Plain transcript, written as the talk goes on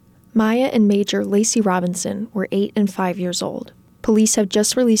Maya and Major Lacey-Robinson were 8 and 5 years old. Police have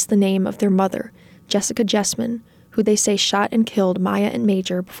just released the name of their mother, Jessmon, who they say shot and killed Maya and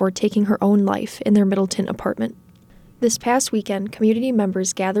Major before taking her own life in their Middleton apartment. This past weekend, community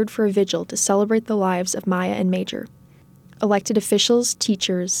members gathered for a vigil to celebrate the lives of Maya and Major. Elected officials,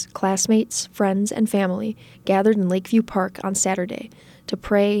 teachers, classmates, friends, and family gathered in Lakeview Park on Saturday to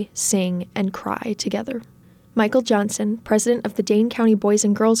pray, sing, and cry together. Michael Johnson, president of the Dane County Boys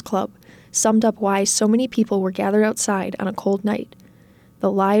and Girls Club, summed up why so many people were gathered outside on a cold night.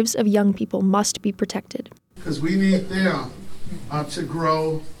 The lives of young people must be protected. Because we need them to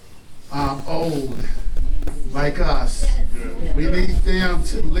grow old like us. We need them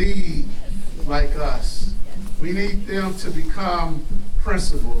to lead like us. We need them to become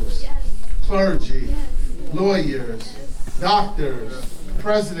principals, clergy, lawyers, doctors,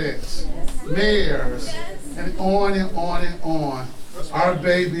 presidents, mayors, and on and on and on. Our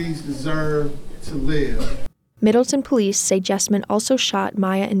babies deserve to live. Middleton police say Jessmon also shot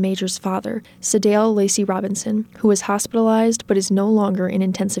Maya and Major's father, Major Lacey-Robinson, who was hospitalized but is no longer in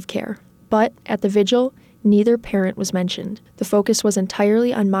intensive care. But at the vigil, neither parent was mentioned. The focus was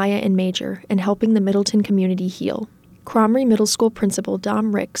entirely on Maya and Major and helping the Middleton community heal. Cromrie Middle School Principal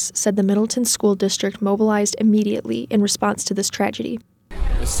Dom Ricks said the Middleton School District mobilized immediately in response to this tragedy.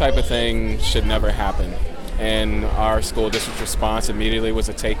 This type of thing should never happen. And our school district response immediately was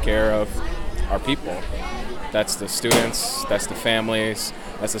to take care of our people. That's the students, that's the families,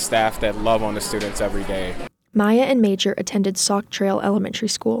 that's the staff that love on the students every day. Maya and Major attended Sauk Trail Elementary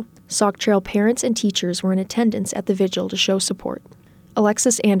School. Sauk Trail parents and teachers were in attendance at the vigil to show support.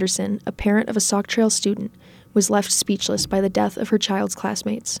 Alexis Anderson, a parent of a Sauk Trail student, was left speechless by the death of her child's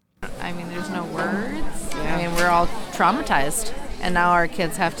classmates. I mean, there's no words. I mean, we're all traumatized, and now our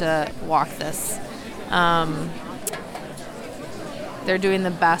kids have to walk this. They're doing the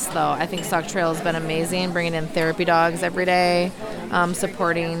best, though. I think Sauk Trail has been amazing, bringing in therapy dogs every day,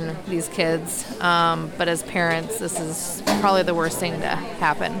 supporting these kids. But as parents, this is probably the worst thing to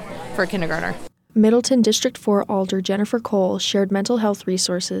happen for a kindergartner. Middleton District 4 Alder Jennifer Cole shared mental health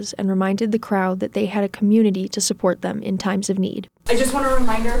resources and reminded the crowd that they had a community to support them in times of need. I just want to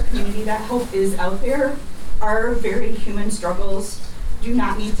remind our community that hope is out there. Our very human struggles do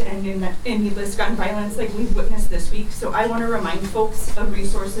not need to end in needless gun violence like we've witnessed this week. So I want to remind folks of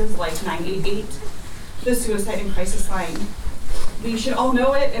resources like 988, the Suicide and Crisis Line. We should all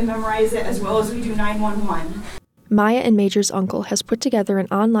know it and memorize it as well as we do 911. Maya and Major's uncle has put together an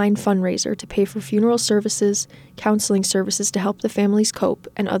online fundraiser to pay for funeral services, counseling services to help the families cope,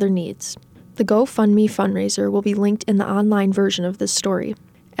 and other needs. The GoFundMe fundraiser will be linked in the online version of this story.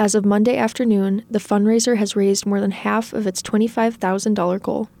 As of Monday afternoon, the fundraiser has raised more than half of its $25,000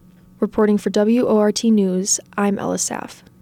 goal. Reporting for WORT News, I'm Ella Saff.